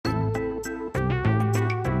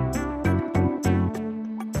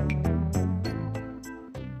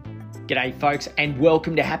G'day folks and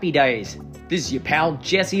welcome to Happy Days. This is your pal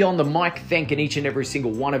Jesse on the mic, thanking each and every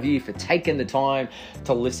single one of you for taking the time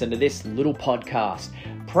to listen to this little podcast,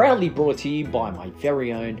 proudly brought to you by my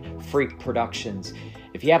very own Freak Productions.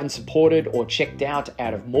 If you haven't supported or checked out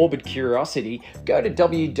of morbid curiosity, go to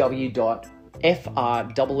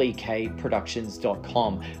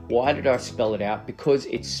www.freekproductions.com. Why did I spell it out? Because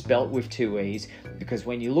it's spelt with two E's. Because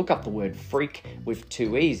when you look up the word freak with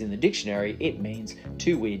two E's in the dictionary, it means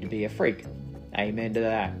too weird to be a freak. Amen to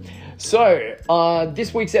that. So,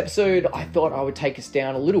 this week's episode, I thought I would take us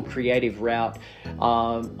down a little creative route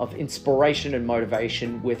of inspiration and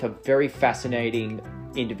motivation with a very fascinating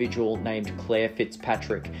individual named Claire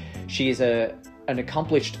Fitzpatrick. She is an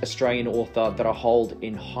accomplished Australian author that I hold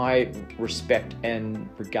in high respect and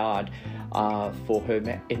regard for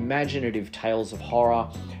her imaginative tales of horror,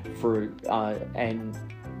 and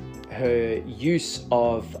her use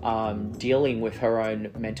of dealing with her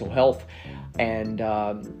own mental health, and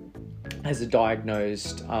as a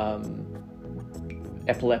diagnosed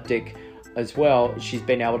epileptic as well. She's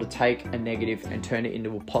been able to take a negative and turn it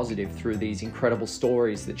into a positive through these incredible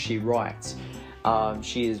stories that she writes.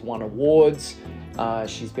 She has won awards.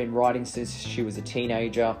 She's been writing since she was a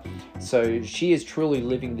teenager. So she is truly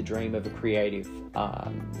living the dream of a creative,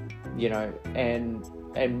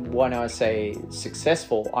 and when I say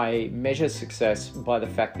successful, I measure success by the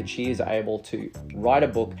fact that she is able to write a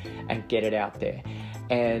book and get it out there.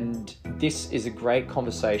 And this is a great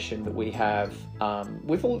conversation that we have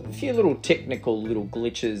with a few little technical little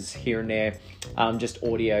glitches here and there, just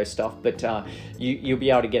audio stuff, but you'll be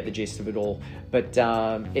able to get the gist of it all. But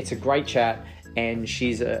it's a great chat, and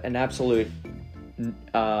she's an absolute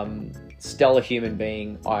stellar human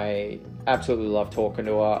being. I absolutely love talking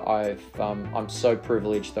to her. I'm so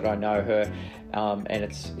privileged that I know her, and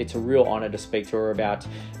it's a real honor to speak to her about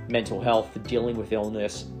mental health, dealing with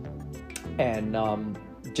illness, and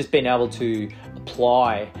just being able to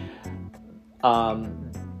apply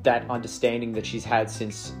that understanding that she's had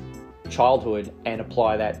since childhood and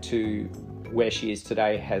apply that to where she is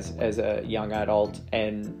today as a young adult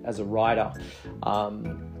and as a writer.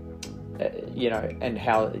 And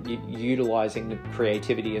how utilizing the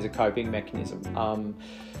creativity as a coping mechanism.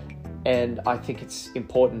 And I think it's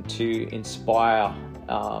important to inspire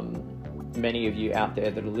many of you out there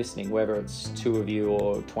that are listening, whether it's 2 of you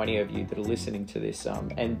or 20 of you that are listening to this.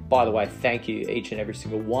 And by the way, thank you, each and every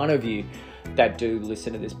single one of you that do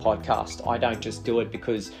listen to this podcast. I don't just do it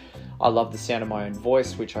because I love the sound of my own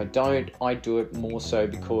voice, which I don't. I do it more so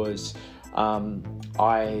because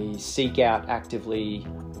I seek out actively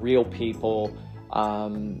real people,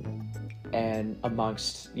 and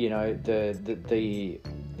amongst the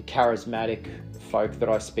charismatic folk that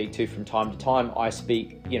I speak to from time to time, I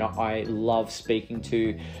love speaking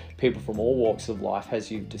to people from all walks of life, as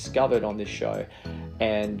you've discovered on this show.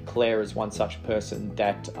 And Claire is one such person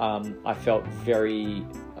that I felt very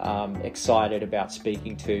excited about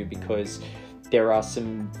speaking to, because there are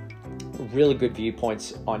some really good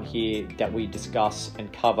viewpoints on here that we discuss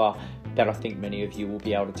and cover that I think many of you will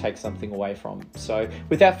be able to take something away from. So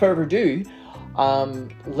without further ado,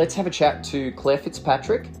 let's have a chat to Claire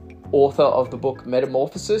Fitzpatrick, author of the book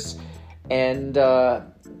Metamorphosis, and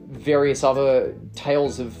various other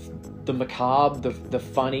tales of the macabre, the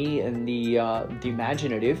funny, and the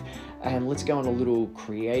imaginative. And let's go on a little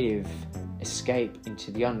creative escape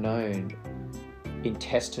into the unknown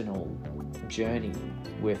intestinal journey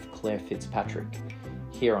with Claire Fitzpatrick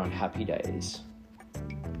here on Happy Days.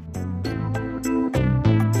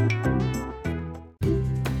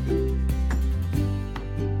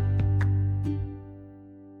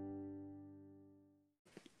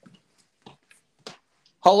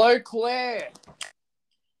 Hello, Claire.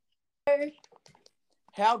 Hello.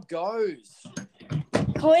 How goes?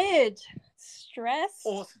 Good. Stress.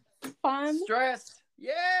 Awesome. Fun. Stress.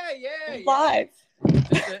 Yeah. Live.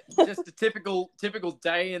 Just a typical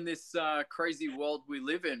day in this crazy world we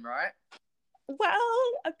live in, right?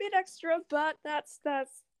 Well, a bit extra, but that's not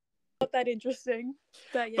that interesting.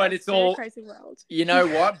 But yeah, but it's a very all crazy world. You know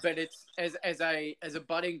what? But it's as a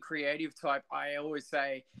budding creative type, I always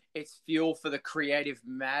say it's fuel for the creative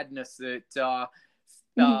madness that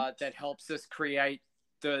that helps us create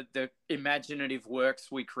the imaginative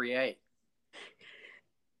works we create.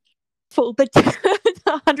 Full, but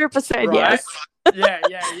 100%, right?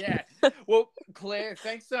 yes. Yeah. Well, Claire,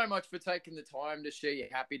 thanks so much for taking the time to share your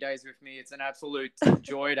happy days with me. It's an absolute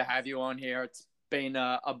joy to have you on here. It's been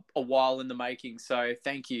a while in the making, so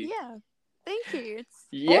thank you. Yeah, thank you. It's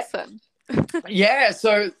awesome. Yeah.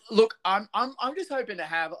 So look, I'm just hoping to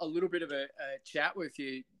have a little bit of a chat with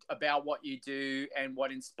you about what you do and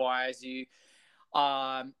what inspires you.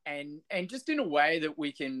 and just in a way that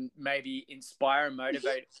we can maybe inspire and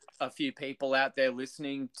motivate a few people out there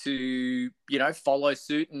listening to, follow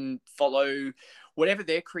suit and follow whatever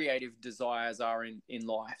their creative desires are in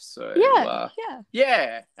life. So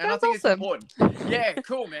yeah, and I Sounds think it's awesome. important. Yeah,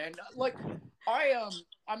 cool, man. Like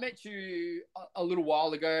I met you a little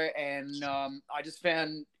while ago, and I just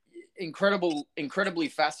found incredibly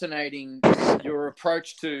fascinating your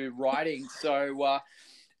approach to writing. So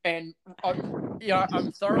and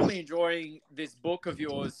I'm thoroughly enjoying this book of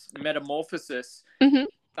yours, Metamorphosis.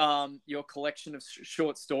 Your collection of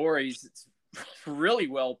short stories. It's really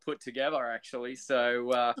well put together, actually.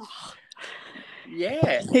 So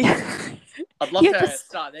yeah, I'd love to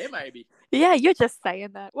start there, maybe. Yeah, you're just saying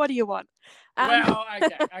that. What do you want? Well,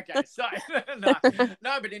 okay. So no,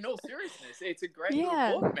 but in all seriousness, it's a great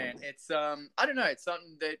little book, man. It's I don't know, it's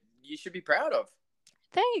something that you should be proud of.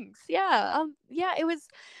 Thanks. Yeah. It was.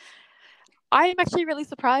 I'm actually really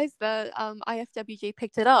surprised that IFWG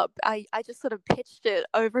picked it up. I just sort of pitched it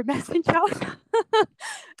over Messenger.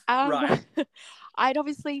 Right. I'd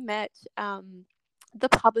obviously met the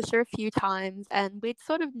publisher a few times, and we'd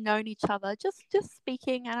sort of known each other just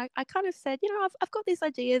speaking. And I kind of said, I've got these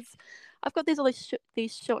ideas. I've got these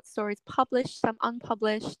short stories published, some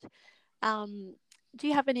unpublished. Do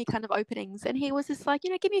you have any kind of openings? And he was just like,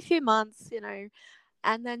 give me a few months,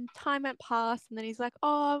 And then time went past, and then he's like,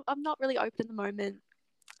 "Oh, I'm not really open at the moment."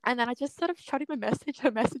 And then I just sort of shot him a message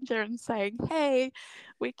on Messenger and saying, "Hey,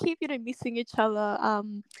 we keep missing each other.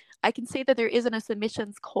 I can see that there isn't a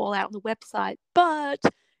submissions call out on the website, but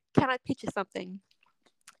can I pitch you something?"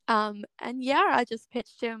 And yeah, I just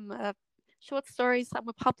pitched him short stories. Some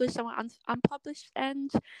were published, some were unpublished, and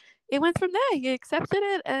it went from there. He accepted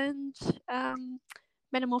it, and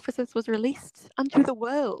Metamorphosis was released unto the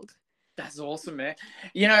world. That's awesome, man.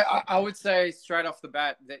 I would say straight off the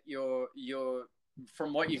bat that you're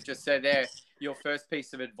from what you've just said there, your first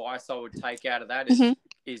piece of advice I would take out of that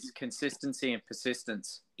is consistency and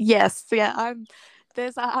persistence. Yes, yeah. I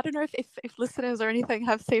don't know if listeners or anything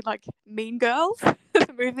have seen like Mean Girls,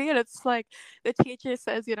 the movie, and it's like the teacher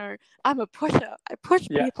says, I'm a pusher. I push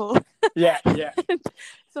people. Yeah.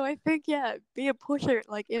 So I think, be a pusher,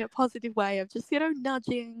 like in a positive way of just,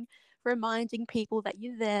 nudging, reminding people that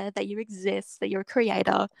you're there, that you exist, that you're a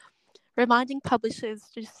creator, reminding publishers,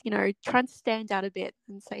 just, trying to stand out a bit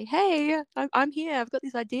and say, hey, I'm here, I've got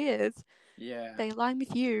these ideas. Yeah. They align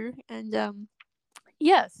with you, and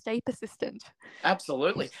stay persistent.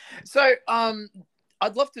 Absolutely. So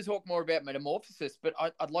I'd love to talk more about Metamorphosis, but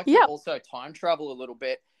I'd like to also time travel a little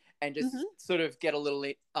bit and just sort of get a little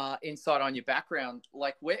insight on your background.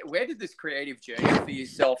 Like, where did this creative journey for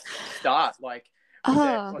yourself start? Like,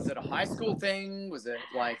 was it a high school thing? Was it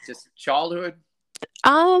like just childhood?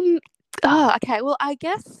 Okay. Well, I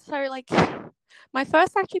guess so. Like, my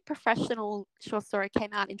first actually professional short story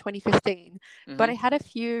came out in 2015, but I had a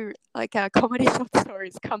few like comedy short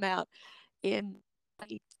stories come out in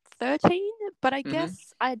 2013. But I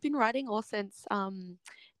guess I had been writing all since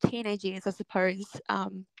teenage years, I suppose.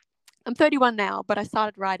 I'm 31 now, but I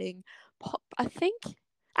started writing, I think,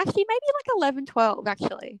 actually maybe like 11, 12,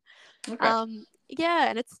 actually. Okay. Yeah,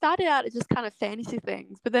 and it started out as just kind of fantasy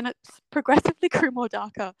things, but then it progressively grew more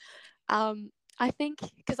darker. I think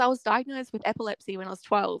because I was diagnosed with epilepsy when I was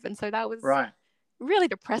 12, and so that was really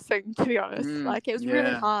depressing, to be honest. Like, it was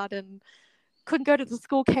really hard, and couldn't go to the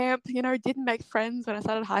school camp, didn't make friends when I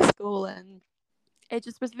started high school, and it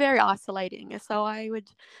just was very isolating. So I would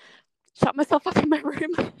shut myself up in my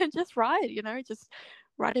room and just write, just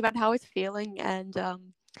write about how I was feeling. And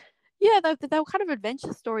they were kind of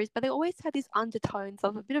adventure stories, but they always had these undertones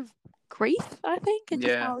of a bit of grief, I think, and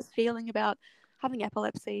just how I was feeling about having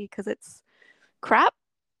epilepsy, because it's crap,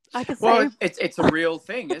 I could say. Well, it's a real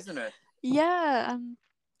thing, isn't it? Yeah. And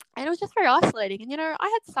it was just very isolating. And, I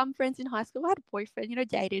had some friends in high school. I had a boyfriend,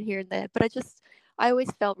 dated here and there, but I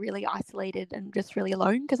always felt really isolated and just really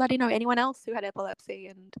alone because I didn't know anyone else who had epilepsy.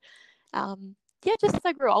 And just as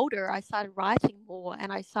I grew older, I started writing more,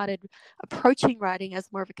 and I started approaching writing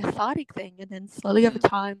as more of a cathartic thing. And then slowly over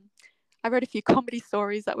time, I wrote a few comedy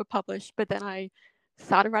stories that were published, but then I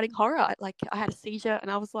started writing horror. I had a seizure, and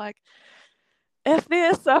I was like, F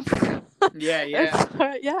this. I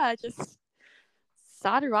just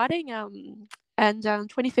started writing. And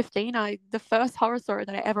 2015, the first horror story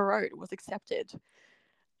that I ever wrote was accepted.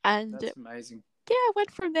 And that's amazing. Yeah, I went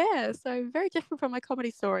from there. So very different from my comedy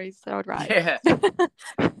stories that I would write. Yeah.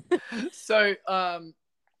 So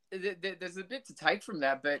there's a bit to take from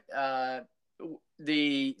that, but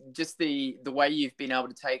the way you've been able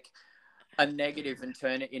to take a negative and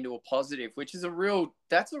turn it into a positive, which is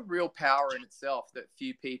that's a real power in itself that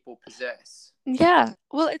few people possess. Yeah.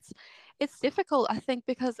 Well, it's difficult, I think,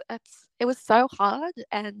 because it was so hard,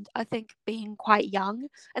 and I think being quite young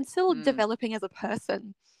and still Mm, developing as a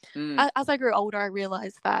person. mm, As I grew older, I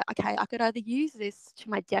realized that okay, I could either use this to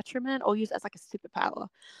my detriment or use it as like a superpower.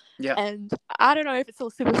 yeah. And I don't know if it's still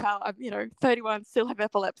a superpower. I'm 31, still have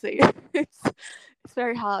epilepsy. It's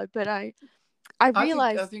very hard, but I I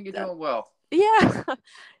realized think you're that doing well. yeah.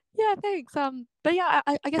 Yeah, thanks. But yeah,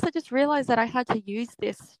 I guess I just realized that I had to use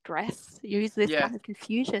this stress, use this Yeah, kind of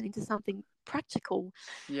confusion into something practical,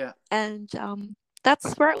 yeah, and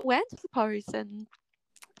that's where it went, I suppose. And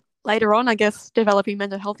later on, I guess developing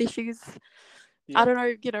mental health issues. I yeah.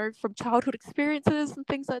 don't know, from childhood experiences and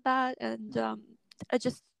things like that, and I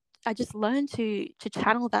just I just learned to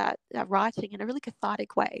channel that writing in a really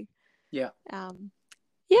cathartic way. Yeah.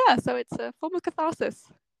 Yeah, so it's a form of catharsis.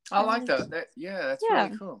 I like And that. Yeah, that's really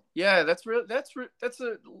yeah, cool. Yeah, that's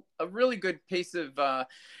a really good piece of uh,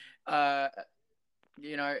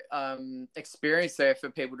 experience there for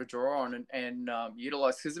people to draw on and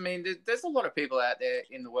utilize. Because I mean, there's a lot of people out there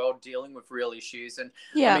in the world dealing with real issues, and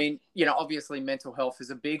I yeah, mean, obviously, mental health is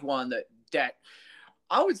a big one that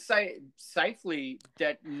I would say safely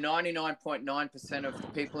that 99.9% of the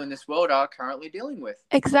people in this world are currently dealing with.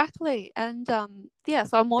 exactly. And yeah,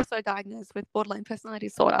 so I'm also diagnosed with borderline personality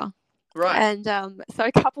disorder. Right. And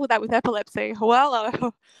so couple that with epilepsy.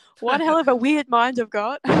 Well, one hell of a weird mind I've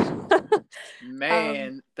got. um,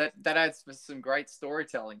 Man, that adds for some great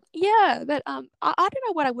storytelling. yeah, but I don't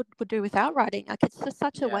know what I would do without writing. Like it's just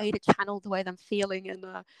such a Yeah. way to channel the way I'm feeling, and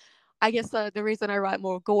I guess the reason I write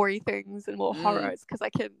more gory things and more horror Mm. is because I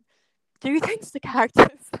can do things to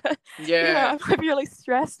characters. Yeah. I'm really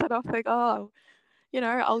stressed, and I'll think, oh,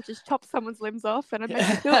 I'll just chop someone's limbs off, and it makes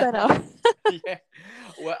me feel better. Yeah.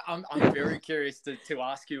 Well, I'm very curious to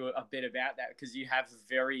ask you a bit about that because you have a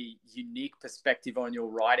very unique perspective on your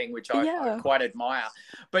writing, which I Yeah. quite admire.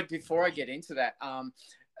 But before I get into that, I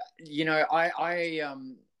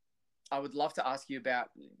would love to ask you about,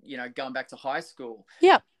 going back to high school.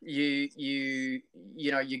 Yeah. You're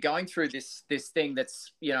going through this thing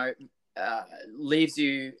that's, leaves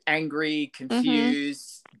you angry,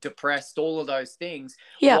 confused, depressed, all of those things,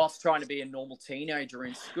 Yeah. whilst trying to be a normal teenager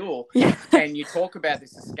in school. Yeah. And you talk about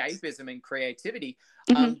this escapism and creativity.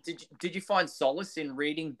 Mhm. Did you find solace in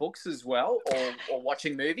reading books as well, or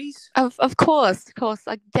watching movies? Of course,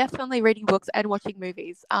 like definitely reading books and watching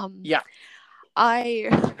movies. Yeah. I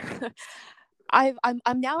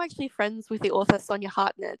I'm now actually friends with the author Sonia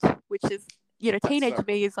Hartnett, which is teenage so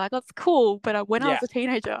me is like that's cool, but when I Yeah. was a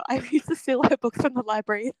teenager, I used to steal her books from the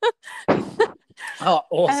library, Oh,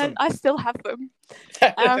 awesome. and I still have them.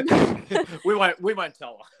 we won't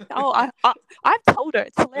tell her. Oh, I've told her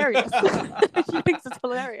it's hilarious. She thinks it's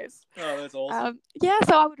hilarious. Oh, that's awesome. Yeah,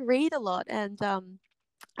 so I would read a lot, and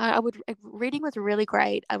reading was really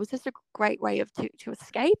great. It was just a great way to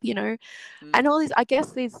escape, and all these. I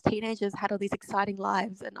guess these teenagers had all these exciting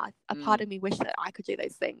lives, and a part of me wished that I could do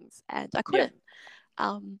those things, and I couldn't.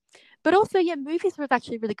 But also, yeah, movies were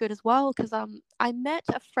actually really good as well because I met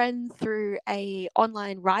a friend through a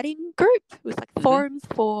online writing group. It was like forums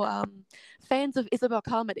for fans of Isabel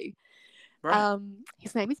Carmody. Right.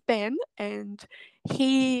 His name is Ben, and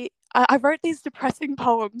I wrote these depressing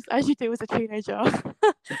poems as you do as a teenager.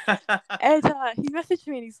 And he messaged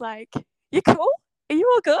me and he's like, "You cool? Are you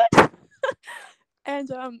all good?" And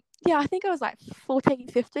yeah, I think I was like 14,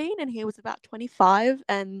 15, and he was about 25,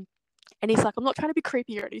 and he's like, "I'm not trying to be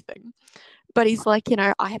creepy or anything," but he's like,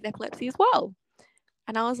 "I have epilepsy as well."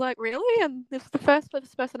 And I was like, "Really?" And this was the first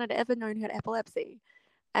person I'd ever known who had epilepsy.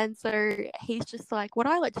 And so he's just like, "What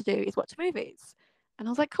I like to do is watch movies." And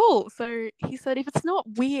I was like, "Cool." So he said, "If it's not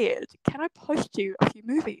weird, can I post you a few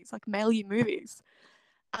movies, like mail you movies?"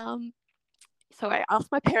 So I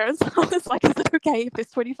asked my parents, I was like, "Is it okay if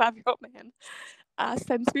this 25-year-old man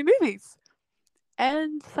sends me movies?"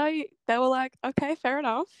 And so they were like, "Okay, fair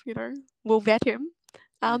enough, we'll vet him."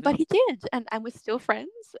 But he did, and we're still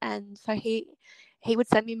friends. And so he would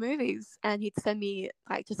send me movies, and he'd send me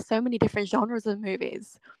like just so many different genres of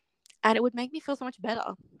movies, and it would make me feel so much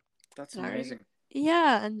better. That's amazing.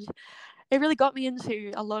 Yeah, and it really got me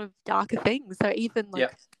into a lot of darker things. So even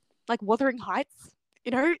like Wuthering Heights,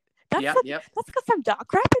 that's got some dark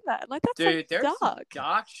crap in that. Like that's Dude, there's dark. some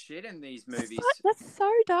dark shit in these movies. That's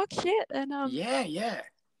so dark shit, and yeah,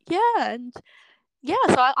 and yeah,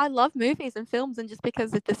 so I love movies and films, and just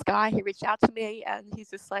because of this guy, he reached out to me, and he's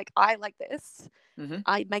just like, "I like this.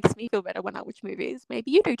 It makes me feel better when I watch movies.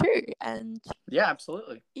 Maybe you do too." And yeah,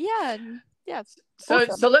 absolutely. Yeah, and yeah. So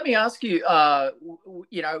awesome. so let me ask you,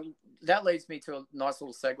 that leads me to a nice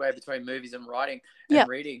little segue between movies and writing and Yeah.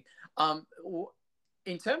 reading.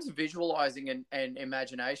 In terms of visualizing and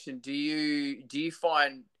imagination, do you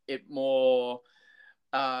find it more?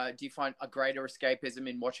 Do you find a greater escapism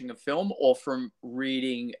in watching a film or from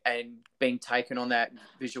reading and being taken on that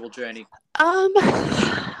visual journey?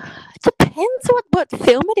 Depends what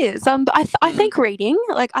film it is. But I think reading,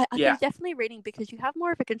 like I Yeah. think definitely reading, because you have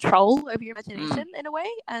more of a control over your imagination in a way,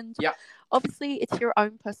 and Yeah. obviously it's your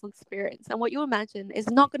own personal experience, and what you imagine is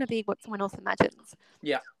not going to be what someone else imagines.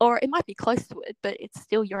 Yeah. Or it might be close to it, but it's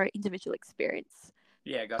still your individual experience.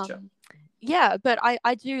 Yeah, gotcha. Yeah, but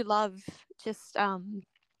I do love just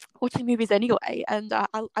watching movies anyway, and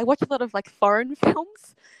I watch a lot of like foreign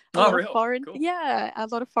films. Really? Cool. Yeah, a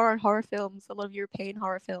lot of foreign horror films, a lot of European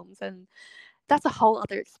horror films, and that's a whole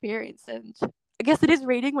other experience. And I guess it is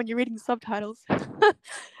reading when you're reading subtitles.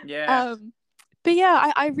 Yeah. But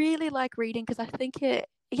yeah, I really like reading because I think it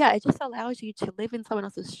just allows you to live in someone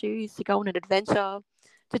else's shoes, to go on an adventure,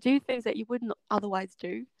 to do things that you wouldn't otherwise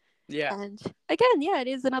do. Yeah. And again, it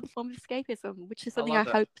is another form of escapism, which is something I love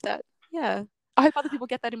that. hope that, I hope other people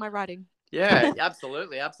get that in my writing. Yeah,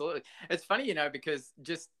 absolutely. It's funny, because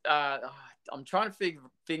just I'm trying to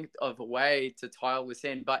think of a way to tie all this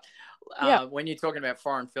in, but when you're talking about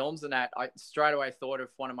foreign films and that, I straight away thought of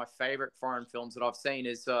one of my favorite foreign films that I've seen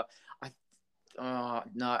is no,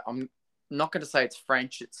 I'm not going to say it's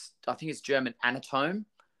French. I think it's German, Anatome.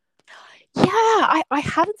 Yeah, I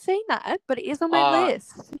haven't seen that, but it is on my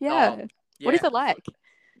list. Yeah. What is it like?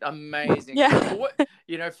 Amazing.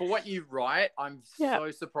 Yeah. For what you write, I'm so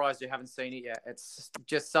surprised you haven't seen it yet. It's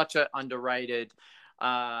just such an underrated,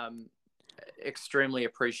 extremely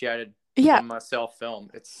appreciated from myself film.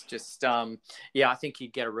 It's just I think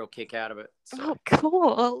you'd get a real kick out of it. So. Oh,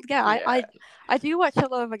 cool. Well, I do watch a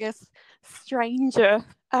lot of, I guess, stranger.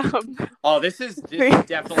 This is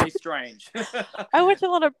definitely strange. I watch a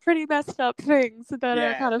lot of pretty messed up things that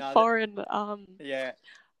are kind of foreign.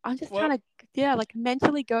 I'm just trying to,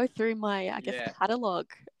 mentally go through my, I guess, catalog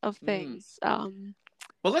of things. Well,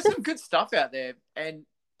 there's some good stuff out there, and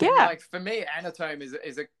like for me, Anatome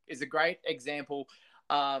is a great example.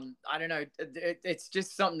 I don't know, it's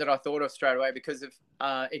just something that I thought of straight away because of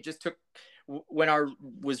it just took. When I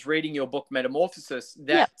was reading your book Metamorphosis,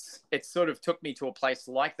 it sort of took me to a place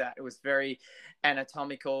like that. It was very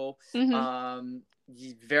anatomical,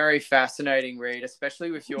 very fascinating read,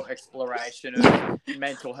 especially with your exploration of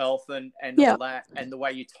mental health and all that, and the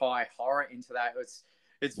way you tie horror into that.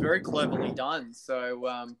 It's very cleverly done.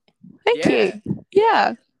 So thank you.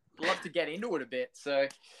 Yeah. Love to get into it a bit. So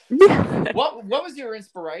what was your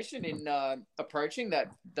inspiration in approaching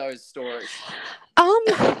those stories?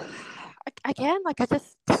 Again, I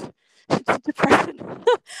just depression.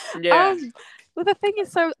 Well, the thing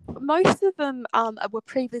is, so most of them were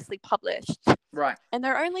previously published, right? And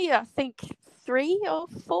there are only, I think, 3 or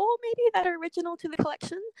 4 maybe that are original to the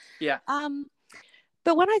collection. Yeah.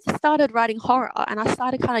 But when I just started writing horror and I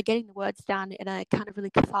started kind of getting the words down in a kind of really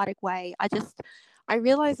cathartic way, I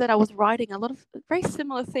realized that I was writing a lot of very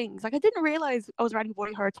similar things. Like I didn't realize I was writing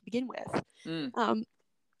body horror to begin with.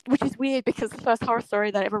 Which is weird because the first horror story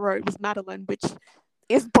that I ever wrote was Madeline, which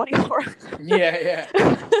is body horror. Yeah.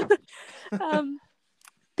 But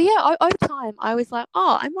yeah, over time, I was like,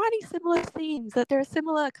 I'm writing similar themes, that there are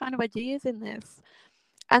similar kind of ideas in this.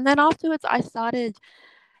 And then afterwards, I started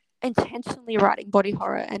intentionally writing body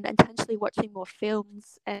horror and intentionally watching more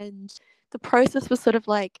films. And the process was sort of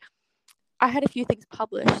like, I had a few things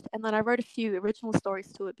published and then I wrote a few original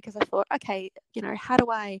stories to it because I thought, okay, how do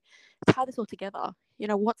I tie this all together?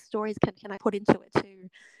 What stories can I put into it to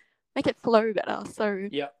make it flow better? So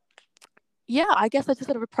I guess I just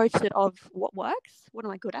sort of approached it of what works, what am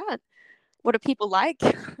I good at, what do people like,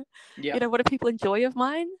 what do people enjoy of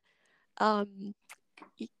mine, and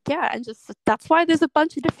just that's why there's a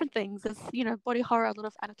bunch of different things. There's body horror, a lot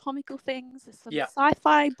of anatomical things, there's some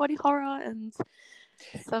sci-fi body horror, and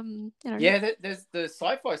some there's the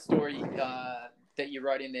sci-fi story that you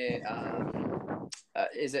wrote in there.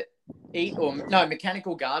 Is it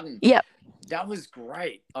Mechanical Garden? Yep. That was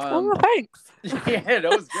great. Thanks. Yeah, that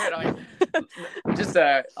was good. I just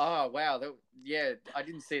wow, I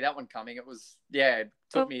didn't see that one coming. It was it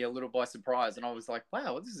took me a little by surprise, and I was like,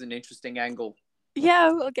 wow, this is an interesting angle.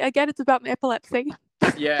 Yeah, again, it's about my epilepsy.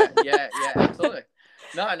 Yeah, absolutely.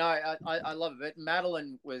 No, I love it.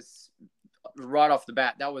 Madeline was right off the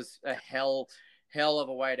bat. That was a hell of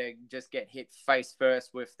a way to just get hit face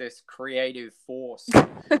first with this creative force.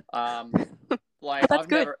 Like that's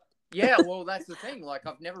good. well, that's the thing. Like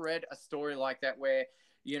I've never read a story like that where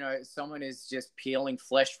someone is just peeling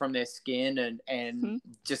flesh from their skin, and Mm-hmm.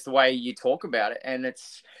 just the way you talk about it. And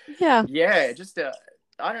it's, just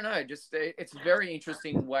I don't know, just it's a very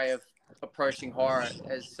interesting way of approaching horror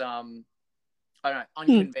as, I don't know,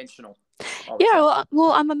 unconventional. Yeah,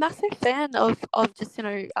 well, I'm a massive fan of just,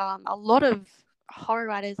 a lot of horror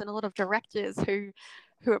writers and a lot of directors who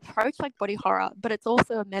approach like body horror, but it's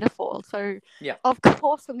also a metaphor. So of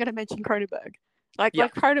course I'm going to mention Cronenberg. Like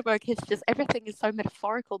Cronenberg is just, everything is so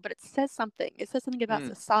metaphorical, but it says something. It says something about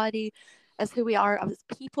society, as who we are as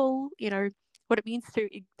people. What it means to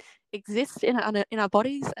exist in our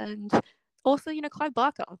bodies, and also Clive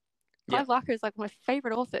Barker. Clive Barker is like my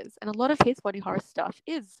favorite authors, and a lot of his body horror stuff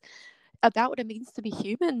is about what it means to be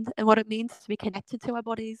human and what it means to be connected to our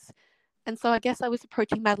bodies. And so I guess I was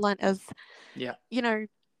approaching Madeline as,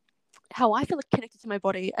 how I feel connected to my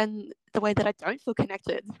body, and the way that I don't feel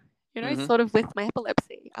connected, sort of with my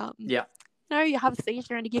epilepsy. You have a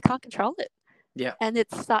seizure and you can't control it. Yeah. And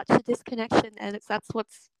it's such a disconnection, and that's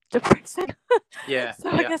what's depressing. So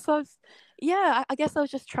I guess I guess I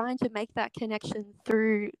was just trying to make that connection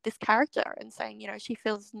through this character, and saying, she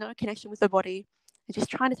feels no connection with her body, and she's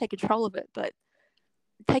trying to take control of it, but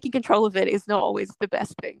taking control of it is not always the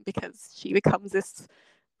best thing, because she becomes this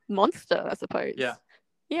monster, I suppose.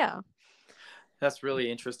 Yeah. That's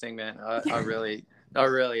really interesting, man. I really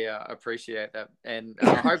appreciate that, and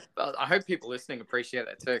I hope people listening appreciate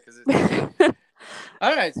that too, because it's, I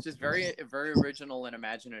don't know, it's just very, very original and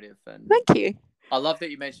imaginative. And thank you. I love that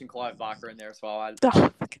you mentioned Clive Barker in there as well. I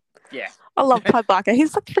love Clive Barker.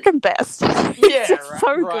 He's the freaking best.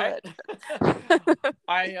 Good.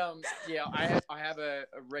 I have a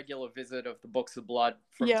regular visit of the Books of Blood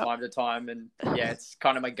from time to time, and it's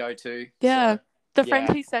kind of my go-to. Yeah. So, the friend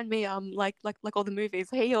who sent me like all the movies,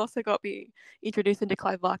 he also got me introduced into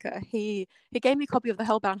Clive Barker. He gave me a copy of The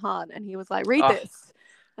Hellbound Heart, and he was like, read this.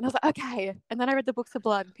 And I was like, okay. And then I read the Books of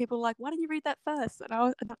Blood. People were like, why didn't you read that first?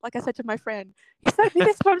 And like I said to my friend, he sent me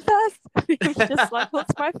this one first. He was just like,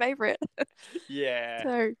 what's my favorite? Yeah.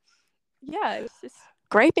 So it's just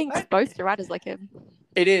great being exposed to writers like him.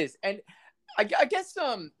 It is. And I guess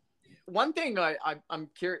one thing I'm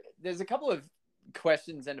curious, there's a couple of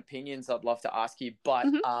questions and opinions I'd love to ask you, but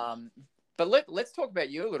let's talk about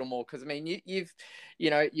you a little more, because I mean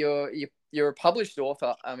you're a published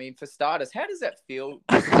author. I mean, for starters, how does that feel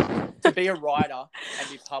to be a writer and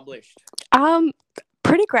be published?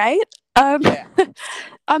 Pretty great.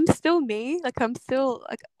 I'm still me. Like, I'm still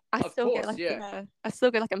like, I still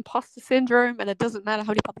get like imposter syndrome, and it doesn't matter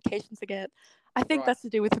how many publications I get. I think that's to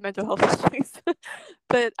do with the mental health issues.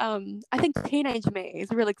 But I think teenage me is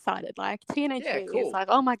really excited. Like, teenage me is like,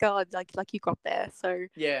 oh my god, like you got there. So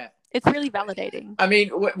it's really validating. I mean,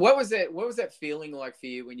 what was it? What was that feeling like for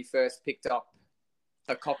you when you first picked up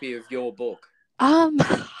a copy of your book?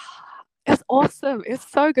 It was awesome. It was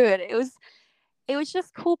so good. It was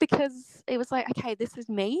just cool, because it was like, okay, this is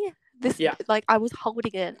me. Like, I was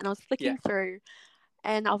holding it and I was flicking through,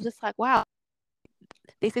 and I was just like, wow,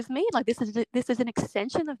 this is me. Like, this is an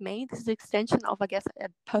extension of me. This is an extension of, I guess, a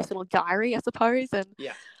personal diary, I suppose. And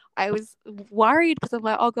I was worried, because I'm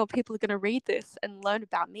like, oh god, people are going to read this and learn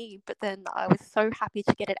about me. But then I was so happy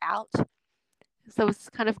to get it out. So I was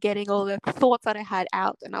kind of getting all the thoughts that I had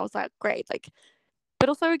out, and I was like, great. Like, but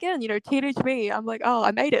also, again, teenage me, I'm like, oh,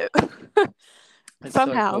 I made it.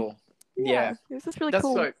 Somehow. So cool. It was just really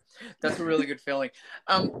cool. That's a really good feeling.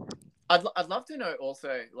 I'd love to know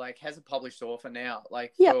also, like, as a published author now,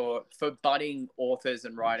 like for budding authors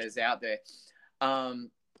and writers out there,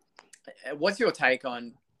 what's your take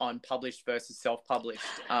on published versus self-published?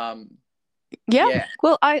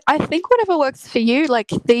 Well, I think whatever works for you. Like,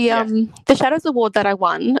 the Shadows Award that I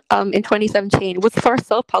won in 2017 was for a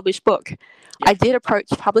self-published book. I did approach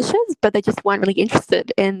publishers, but they just weren't really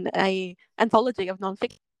interested in a anthology of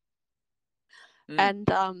nonfiction. And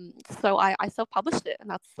so I self-published it, and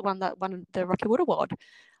that's the one that won the Rocky Wood Award.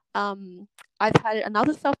 I've had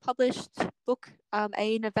another self-published book,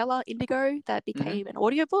 a novella, Indigo, that became an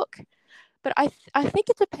audiobook. But I think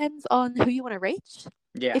it depends on who you want to reach.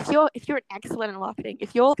 Yeah. If you're an excellent in marketing,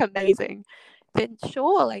 if you're like amazing, then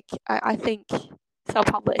sure, like I think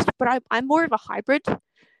self-published. But I'm more of a hybrid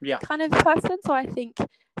kind of person. So I think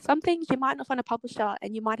some things you might not find a publisher,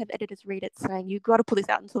 and you might have editors read it saying, you've got to put this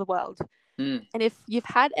out into the world. And if you've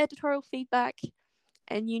had editorial feedback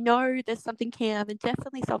and there's something here, then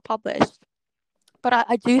definitely self-published. But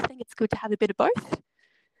I do think it's good to have a bit of both.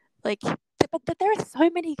 Like, but there are so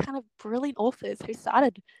many kind of brilliant authors who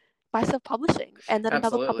started by self-publishing, and then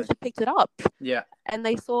another publisher picked it up. Yeah. And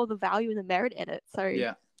they saw the value and the merit in it. So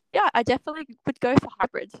I definitely would go for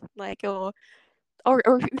hybrid. Like, or or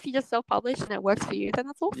if you just self-publish and it works for you, then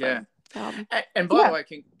that's awesome. Yeah. And by the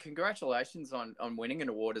way, congratulations on winning an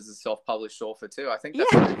award as a self-published author too. I think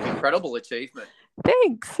that's an incredible achievement.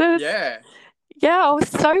 Thanks. Yeah, it was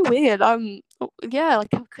so weird. Like,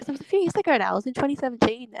 because it was a few years ago now. It was in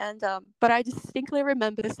 2017, and but I distinctly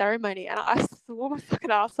remember the ceremony, and I swore my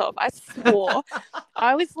fucking ass off. I swore.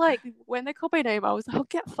 I was like, when they called my name, I was like, "Oh,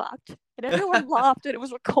 get fucked," and everyone laughed, and it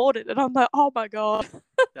was recorded, and I'm like, "Oh my god."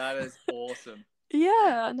 That is awesome.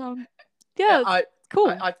 Yeah, and cool.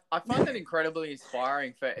 I find that incredibly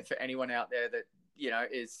inspiring for anyone out there that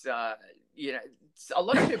is a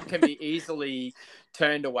lot of people can be easily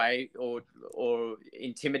turned away or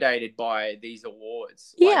intimidated by these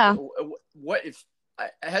awards. Yeah. Like, what if,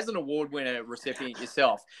 as an award winner recipient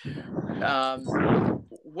yourself,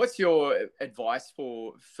 what's your advice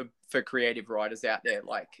for creative writers out there,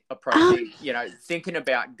 like approaching, thinking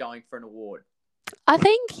about going for an award? I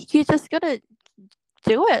think you just gotta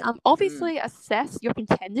do it. Obviously assess your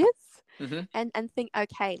contenders and think,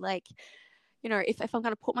 okay, like, if I'm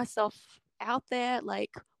going to put myself out there, like,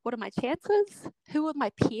 what are my chances? Who are my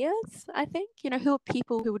peers? I think, who are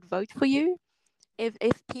people who would vote for you? If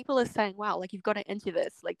people are saying, wow, like, you've got to enter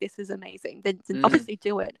this, like, this is amazing, then obviously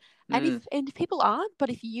do it. And if people aren't, but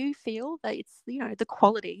if you feel that it's, the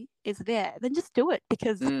quality is there, then just do it,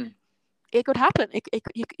 because it could happen.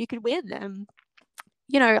 You could win.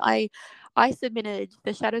 I submitted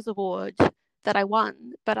the Shadows Award that I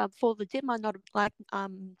won, but for the DITMA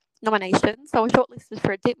nomination, so I was shortlisted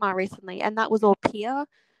for a DITMA recently, and that was all peer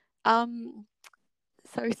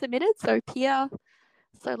submitted. So peer,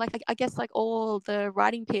 so like I guess like all the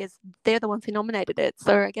writing peers, they're the ones who nominated it.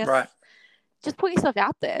 So I guess just put yourself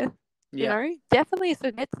out there. Definitely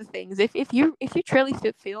submit to things. If you truly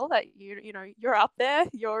feel that you're up there,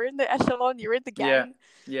 you're in the echelon, you're in the game.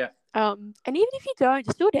 And even if you don't,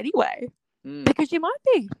 just do it anyway, because you might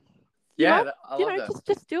be.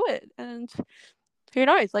 Just do it, and who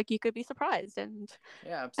knows? Like, you could be surprised. And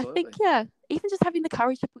absolutely. I think even just having the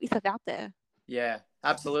courage to put yourself out there. Yeah,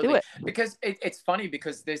 absolutely. Because it's funny,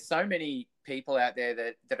 because there's so many people out there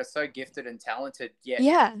that are so gifted and talented,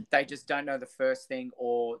 yet they just don't know the first thing,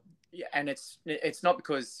 and it's not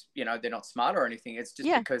because they're not smart or anything. It's just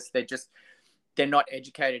because they're not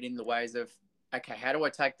educated in the ways of, okay, how do I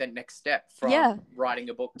take that next step from writing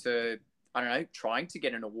a book to, I don't know, trying to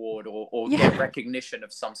get an award or get recognition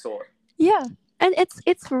of some sort. Yeah. And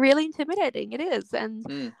it's really intimidating. It is.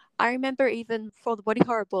 And I remember even for the body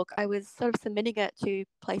horror book, I was sort of submitting it to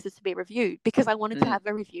places to be reviewed, because I wanted to have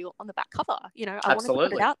a review on the back cover. I wanted to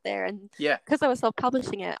put it out there. And because I was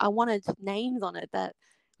self-publishing it, I wanted names on it that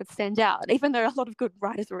would stand out, even though a lot of good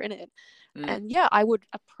writers were in it. And I would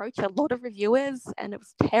approach a lot of reviewers, and it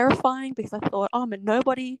was terrifying, because I thought, oh, I'm a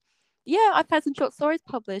nobody. Yeah, I've had some short stories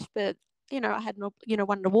published, but I hadn't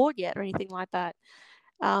won an award yet or anything like that.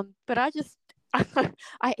 But I just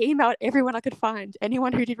I emailed everyone I could find,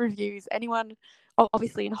 anyone who did reviews, anyone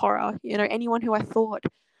obviously in horror, anyone who I thought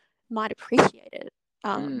might appreciate it.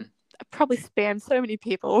 I probably spammed so many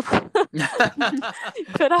people, but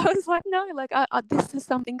I was like, no, like this is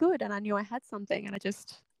something good, and I knew I had something, and I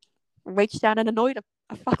just reached out and annoyed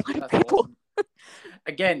a fuckload of people. Awesome.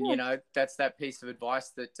 Again, that's that piece of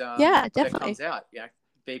advice that definitely that comes out.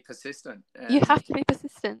 Be persistent. You have to be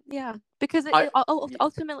persistent, because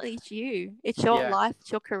ultimately it's you. It's your life,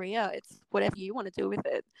 it's your career, it's whatever you want to do with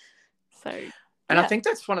it. So, and I think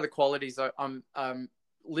that's one of the qualities I'm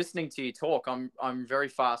listening to you talk. I'm very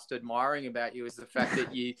fast admiring about you, is the fact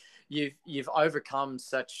that you've overcome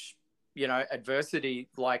such adversity,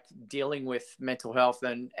 like dealing with mental health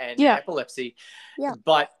and epilepsy,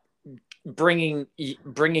 but bringing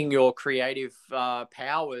your creative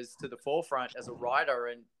powers to the forefront as a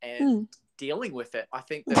writer and dealing with it. I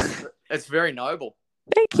think that's very noble.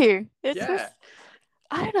 Thank you. It's just,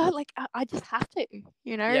 I don't know, like I just have to,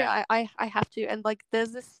 I have to. And like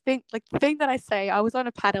there's this thing that I say. I was on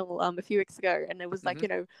a panel a few weeks ago, and it was like,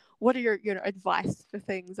 what are your advice for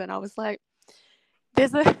things? And I was like,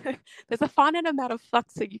 there's a finite amount of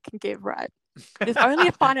fucks that you can give, right? There's only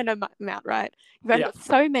a finite amount, right? You've got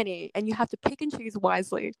so many, and you have to pick and choose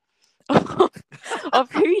wisely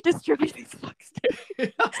of who you distribute these fucks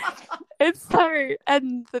to.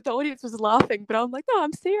 And the audience was laughing, but I'm like, no,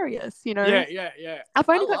 I'm serious, Yeah. I've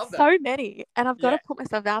only got so many, and I've got to put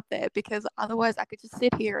myself out there, because otherwise I could just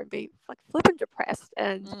sit here and be like flipping depressed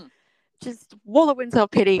and just wallow in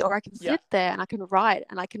self-pity, or I can sit there and I can write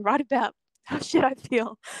about how shit I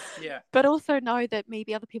feel. But also know that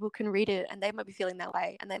maybe other people can read it, and they might be feeling that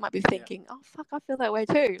way, and they might be thinking, oh fuck, I feel that way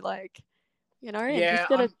too. Like, you know, and Yeah, just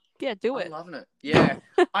gotta do I'm it. loving it. Yeah,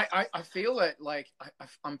 I feel it. Like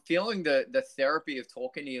I'm feeling the therapy of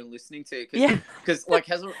talking to you and listening to you, because like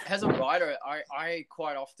as a writer, I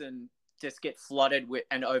quite often just get flooded with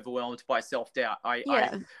and overwhelmed by self-doubt.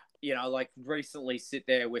 I you know, like recently sit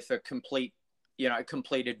there with a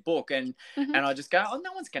completed book, and I just go, oh,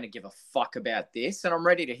 no one's going to give a fuck about this, and I'm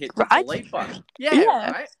ready to hit the delete button.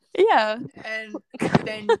 Right. And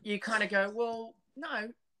then you kind of go, well, no,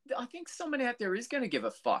 I think someone out there is going to give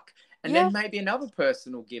a fuck, and then maybe another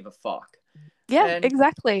person will give a fuck.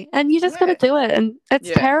 Exactly. And you just got to do it, and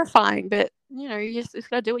it's terrifying, but you know, you just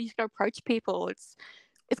got to do it. You just got to approach people. It's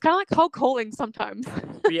kind of like cold calling sometimes.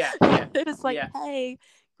 It's like, hey,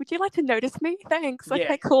 would you like to notice me? Thanks.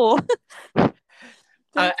 Okay, cool.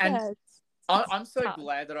 And I'm so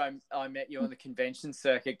glad that I met you on the convention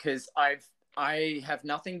circuit, because I have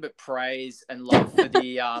nothing but praise and love for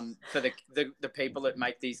the people that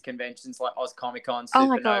make these conventions like Oz Comic Con,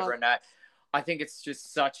 Supernova, and that. I think it's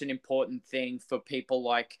just such an important thing for people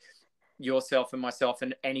like yourself and myself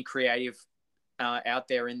and any creative out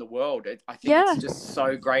there in the world. I think it's just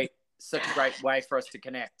so great. Such a great way for us to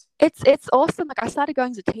connect. It's awesome. Like I started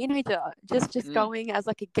going as a teenager, just going as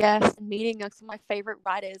like a guest and meeting like some of my favorite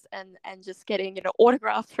writers and just getting, you know,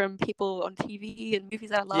 autographs from people on TV and movies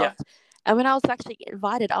that I loved. And when I was actually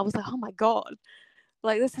invited, I was like, oh my God,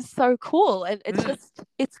 like this is so cool. And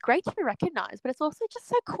it's great to be recognized, but it's also just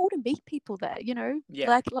so cool to meet people there, you know,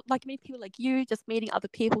 like meet people like you, just meeting other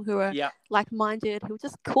people who are like-minded, who are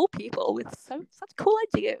just cool people with such cool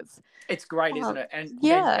ideas. It's great, isn't it? And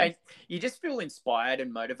and you just feel inspired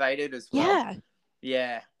and motivated as well.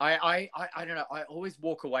 I don't know, I always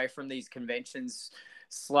walk away from these conventions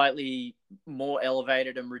slightly more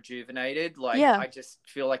elevated and rejuvenated. Like I just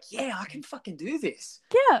feel like, I can fucking do this.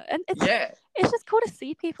 And it's just cool to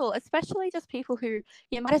see people, especially just people who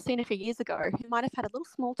you might have seen a few years ago, who might have had a little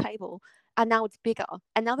small table and now it's bigger,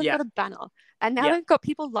 and now they've got a banner, and now they've got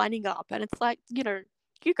people lining up, and it's like, you know,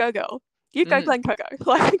 you go girl, you go Glen Coco.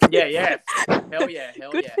 Like hell yeah,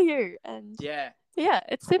 good for you. And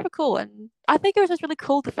it's super cool. And I think it was just really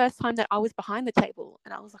cool the first time that I was behind the table,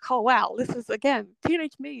 and I was like, oh wow, this is again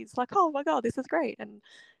teenage me. It's like, oh my God, this is great. And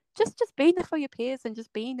just being there for your peers and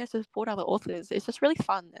just being there to support other authors, it's just really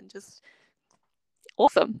fun and just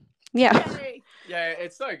awesome.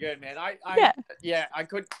 It's so good, man. I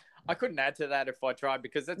couldn't add to that if I tried,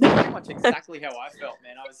 because that's pretty much exactly how I felt,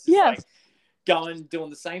 man. I was just like doing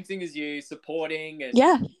the same thing as you, supporting and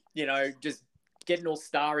you know, just getting all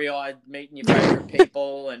starry-eyed, meeting your favorite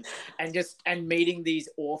people, and meeting these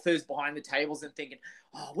authors behind the tables and thinking,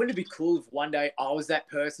 oh, wouldn't it be cool if one day I was that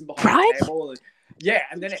person behind the table?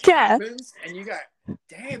 And then it happens, and you go,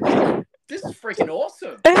 damn, man, this is freaking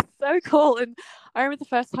awesome. It's so cool. And I remember the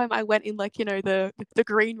first time I went in, like, you know, the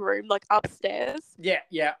green room, like upstairs.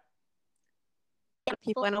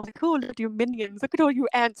 People, and I was like, cool, look at your minions, look at all you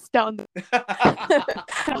ants down there.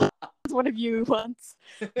 One of you once.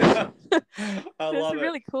 I love it.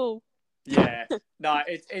 Really cool. No,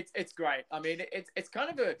 it's great. I mean, it's kind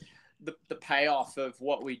of the payoff of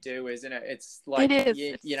what we do, isn't it? It's like, it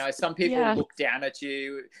is. You know, some people look down at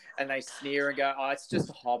you and they sneer and go, oh, it's just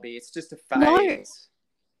a hobby, it's just a phase. No.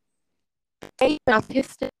 It's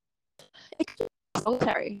artistic. It's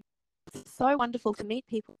solitary. It's so wonderful to meet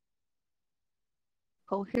people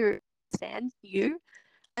who understand you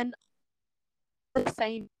and the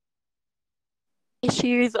same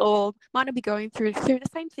issues, or might not be going through the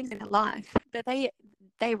same things in their life, but they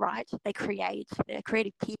write, they create, they're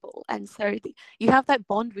creative people, and so you have that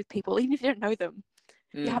bond with people even if you don't know them.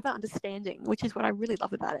 You have that understanding, which is what I really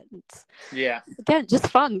love about it. It's, again, just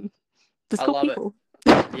fun. Just cool people.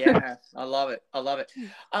 I love it.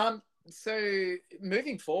 So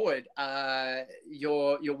moving forward,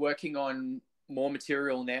 you're working on more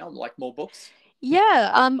material now, like more books?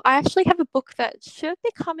 I actually have a book that should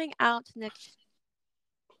be coming out next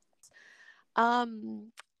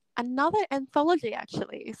another anthology,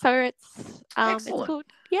 actually. So it's called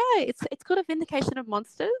it's called A Vindication of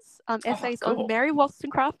Monsters, essays on Mary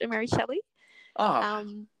Wollstonecraft and Mary Shelley.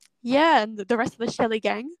 And the rest of the Shelley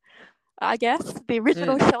gang, I guess, the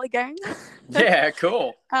original Shelley gang.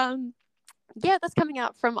 Cool. That's coming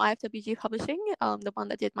out from IFWG Publishing, the one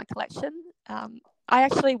that did my collection. I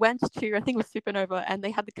actually went to, I think it was Supernova, and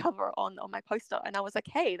they had the cover on my poster, and I was like,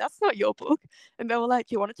 hey, that's not your book. And they were like,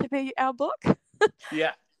 do you want it to be our book?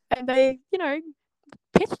 And they, you know,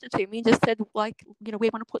 pitched it to me and just said, like, you know, we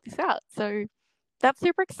want to put this out. So that's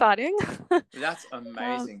super exciting. That's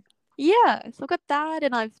amazing. So I've got that,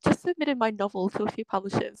 and I've just submitted my novel to a few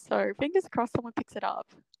publishers. So fingers crossed someone picks it up.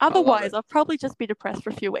 Otherwise, I'll probably just be depressed for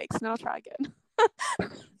a few weeks, and I'll try again.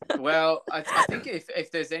 Well, I think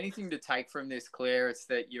if there's anything to take from this, Claire, it's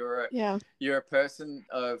that you're a person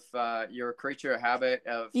of you're a creature of habit,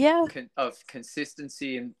 of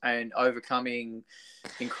consistency and overcoming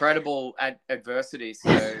incredible adversity.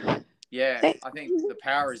 So yeah, I think the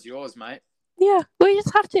power is yours, mate. Yeah, we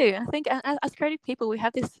just have to. I think as creative people, we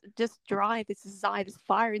have this just drive, this desire, this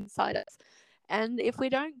fire inside us. And if we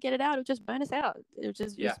don't get it out, it'll just burn us out. It'll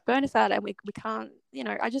just burn us out, and we can't.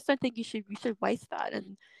 I just don't think you should waste that.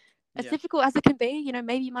 And as difficult as it can be,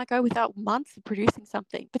 maybe you might go without months of producing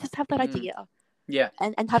something, but just have that idea. Yeah.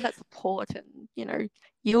 And have that support, and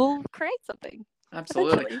you'll create something.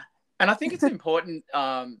 Absolutely. Eventually. And I think it's important.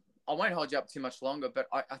 I won't hold you up too much longer, but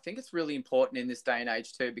I think it's really important in this day and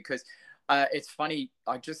age too, because it's funny.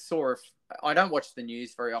 I just saw. I don't watch the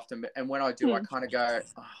news very often, and when I do, I kind of go,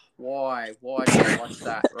 oh, "Why? Why do I watch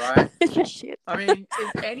that?" Right? It's just shit. I mean,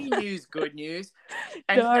 is any news good news?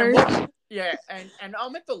 And, No. and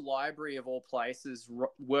I'm at the library of all places,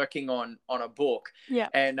 working on a book. Yeah.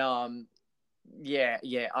 And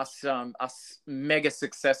us mega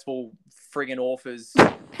successful friggin' authors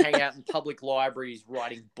hang out in public libraries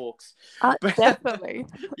writing books. Definitely.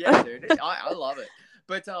 Yeah, dude, I love it.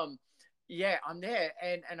 But I'm there,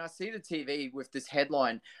 and I see the TV with this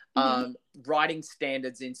headline: writing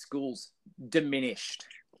standards in schools diminished.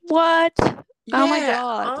 What? Yeah, oh my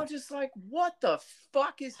God. I'm just like, what the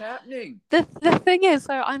fuck is happening? The thing is,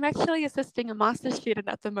 so I'm actually assisting a master's student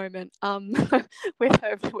at the moment with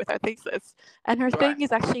her thesis, and her thing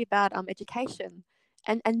is actually about education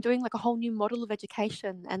and doing like a whole new model of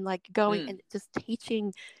education, and like going and just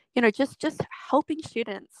teaching, just helping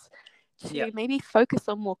students to maybe focus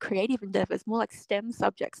on more creative endeavors, more like STEM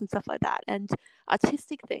subjects and stuff like that, and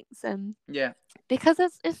artistic things. And because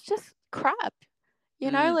it's just crap.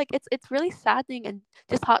 Like it's really saddening and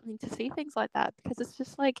disheartening to see things like that, because it's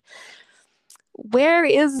just like, where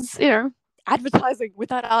is advertising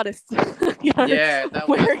without artists? Yeah, that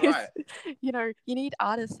was right. You need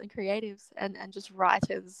artists and creatives and just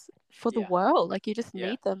writers for the world. Like, you just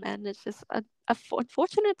need them, and it's just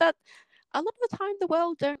unfortunate that a lot of the time the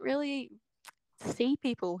world don't really see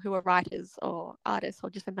people who are writers or artists or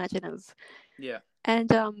just imaginers. Yeah. And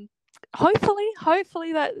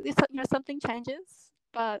hopefully that something changes.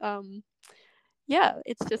 But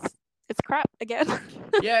it's crap again.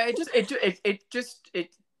 Yeah, it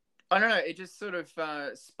I don't know, it just sort of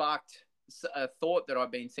sparked a thought that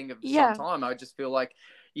I've been thinking of for some time. I just feel like,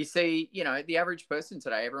 you see, the average person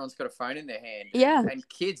today, everyone's got a phone in their hand. Yeah. And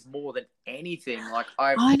kids more than anything. Like,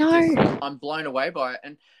 I know. I'm blown away by it.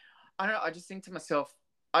 And I don't know, I just think to myself,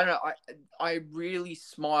 I don't know, I really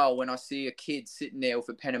smile when I see a kid sitting there with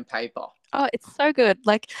a pen and paper. Oh, it's so good.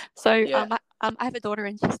 Like, so I have a daughter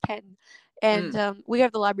and she's 10, and we go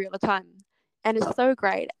to the library all the time. And it's so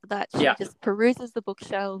great that she just peruses the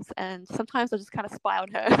bookshelves, and sometimes I'll just kind of spy on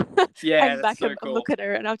her. Yeah, back so and cool. look at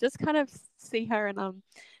her, and I'll just kind of see her, and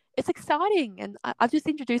it's exciting. And I've just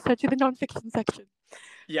introduced her to the nonfiction section.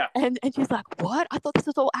 Yeah. And she's like, "What? I thought this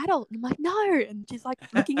was all adult." And I'm like, "No." And she's like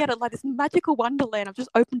looking at it like this magical wonderland. I've just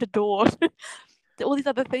opened a door to all these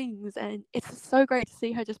other things, and it's so great to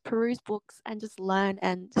see her just peruse books and just learn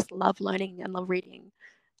and just love learning and love reading.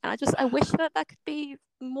 And I wish that could be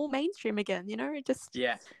more mainstream again, just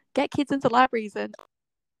get kids into libraries and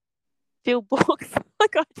steal books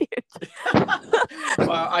like I did.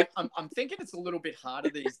 Well, I'm thinking it's a little bit harder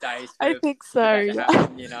these days. I think so,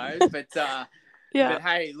 happen, but but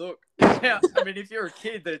hey, look, I mean, if you're a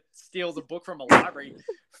kid that steals a book from a library,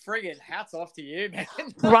 friggin' hats off to you, man.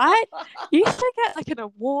 Right? You should get like an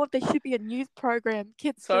award. There should be a news program,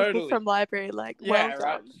 kids steal books from library, like, well done.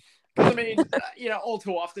 Right. Because, I mean, all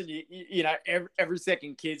too often, every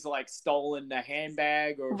second kid's like stolen a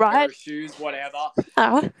handbag or a pair of shoes, whatever.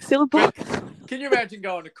 Steal a book. Can you imagine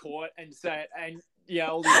going to court and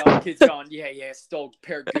all these other kids going, stole a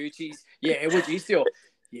pair of Gucci's. Yeah, what'd you steal?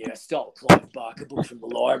 Yeah, I stole a Clive Barker book from the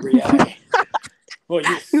library, eh? Well,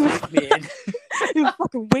 you sick, man. It was a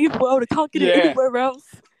fucking weird world. I can't get it anywhere else.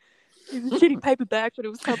 It was a shitty paperback, but it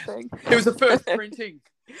was something. It was the first printing.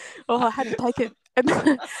 Oh, I had to take it. And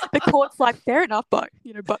the court's like, fair enough,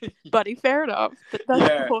 buddy, fair enough.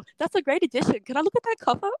 That's a great edition. Can I look at that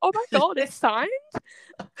cover? Oh my God, it's signed.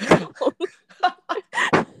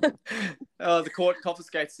 The court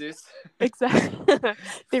confiscates this. Exactly.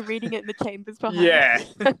 They're reading it in the chambers behind. Yeah.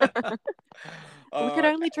 We could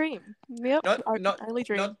only dream. Yep. Only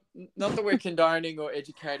dream. Not that we're condoning or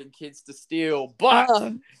educating kids to steal, but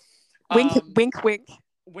wink, wink, wink.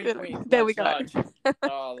 Wink, wink. There we go.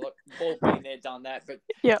 Oh, look, all been there, done that.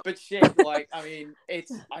 But shit, like, I mean,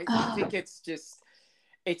 I think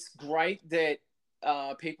it's great that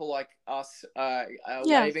people like us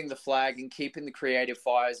waving the flag and keeping the creative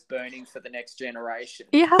fires burning for the next generation.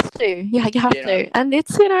 You have to. Yeah, you have to. And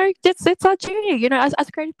it's, it's our duty, as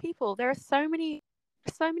creative people. There are so many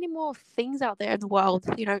more things out there in the world,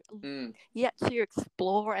 yet to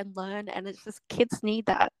explore and learn. And it's just, kids need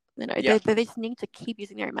that. They just need to keep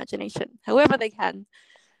using their imagination however they can.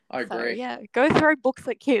 I agree. So, yeah, go throw books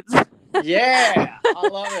at kids. Yeah, I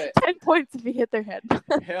love it. 10 points if you hit their head.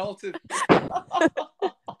 Hell to...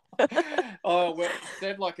 Oh, well,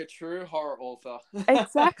 said like a true horror author.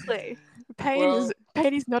 Exactly. Pain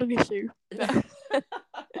is not an issue.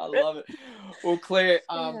 I love it. Well, Claire,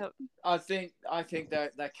 I think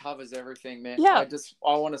that covers everything, man. Yeah.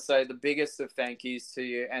 I want to say the biggest of thank yous to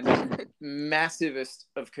you and the massivest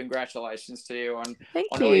of congratulations to you on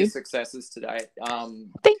all your successes today.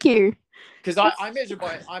 Thank you. Because I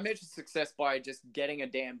measure success by just getting a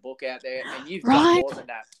damn book out there, and you've done more than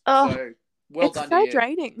that. So well done to you. It's so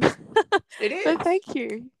draining. It is. So thank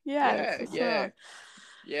you. Yeah.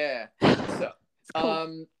 So,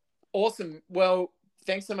 cool. Awesome. Well,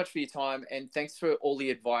 thanks so much for your time, and thanks for all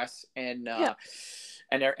the advice and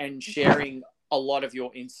sharing a lot of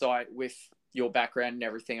your insight with your background and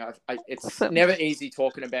everything. It's never easy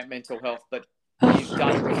talking about mental health, but you've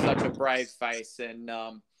done it with such a brave face, and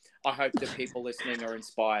I hope that people listening are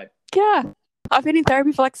inspired. Yeah. I've been in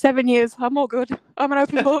therapy for like 7 years. I'm all good. I'm an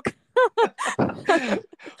open book.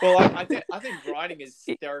 Well, I think writing is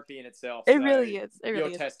therapy in itself. It really is. You're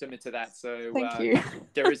a testament to that. So thank you.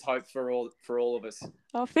 There is hope for all of us.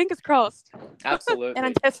 Oh, fingers crossed. Absolutely. And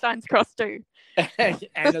intestines crossed too.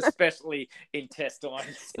 And especially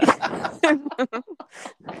intestines.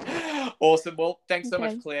 Awesome. Well, thanks so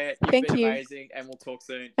much, Claire. You've been amazing, and we'll talk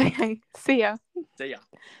soon. Okay. See ya.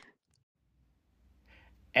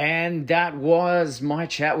 And that was my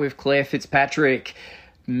chat with Claire Fitzpatrick.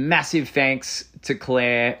 Massive thanks to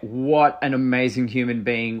Claire. What an amazing human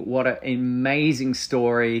being. What an amazing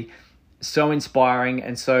story. So inspiring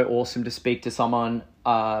and so awesome to speak to someone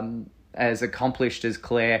as accomplished as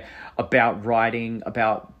Claire about writing,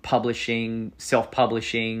 about publishing,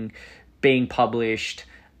 self-publishing, being published,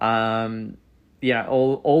 all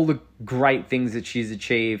the great things that she's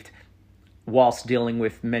achieved whilst dealing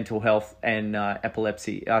with mental health and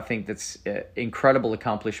epilepsy. I think that's an incredible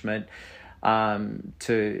accomplishment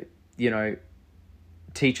to,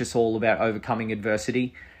 teach us all about overcoming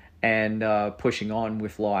adversity and pushing on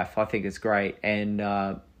with life. I think it's great. And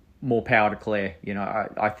more power to Claire.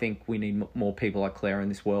 I think we need more people like Claire in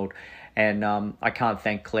this world. And I can't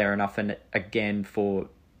thank Claire enough again for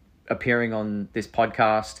appearing on this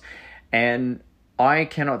podcast. And I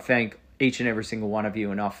cannot thank each and every single one of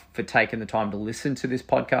you enough for taking the time to listen to this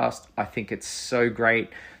podcast. I think it's so great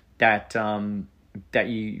that that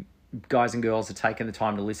you guys and girls are taking the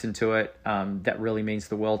time to listen to it. That really means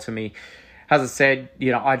the world to me. As I said,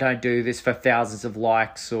 I don't do this for thousands of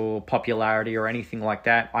likes or popularity or anything like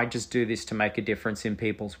that. I just do this to make a difference in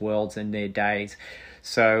people's worlds and their days.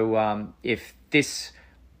 So if this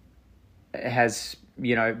has,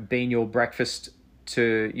 been your breakfast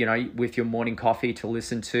to, with your morning coffee to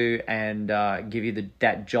listen to and give you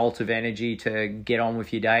that jolt of energy to get on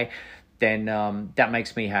with your day, then that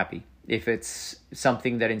makes me happy. If it's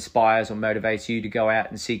something that inspires or motivates you to go out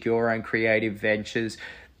and seek your own creative ventures,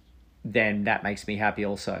 then that makes me happy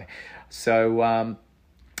also. So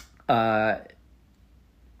I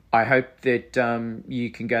hope that you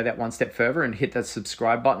can go that one step further and hit that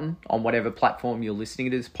subscribe button on whatever platform you're listening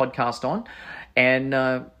to this podcast on.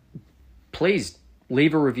 And please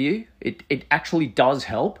leave a review. It actually does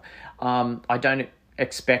help. I don't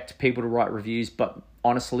expect people to write reviews, but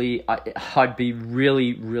honestly, I'd be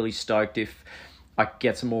really, really stoked if I could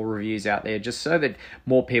get some more reviews out there, just so that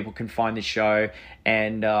more people can find the show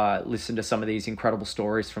and listen to some of these incredible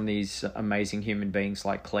stories from these amazing human beings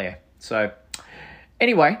like Claire. So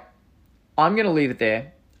anyway, I'm going to leave it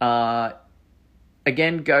there.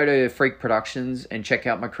 Again, go to Freak Productions and check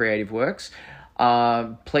out my creative works.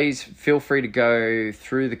 Please feel free to go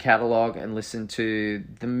through the catalog and listen to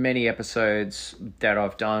the many episodes that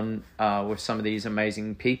I've done with some of these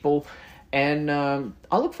amazing people. And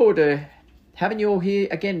I look forward to having you all here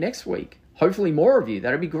again next week. Hopefully more of you.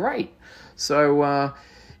 That'd be great. So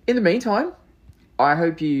in the meantime, I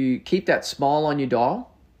hope you keep that smile on your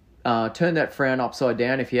dial. Turn that frown upside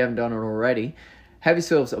down if you haven't done it already. Have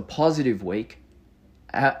yourselves a positive week,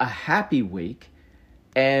 a happy week,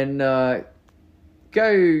 and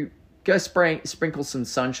go sprinkle some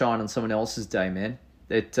sunshine on someone else's day, man.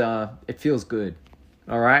 It feels good.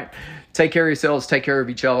 All right? Take care of yourselves. Take care of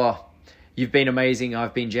each other. You've been amazing.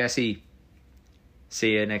 I've been Jesse.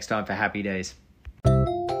 See you next time for Happy Days.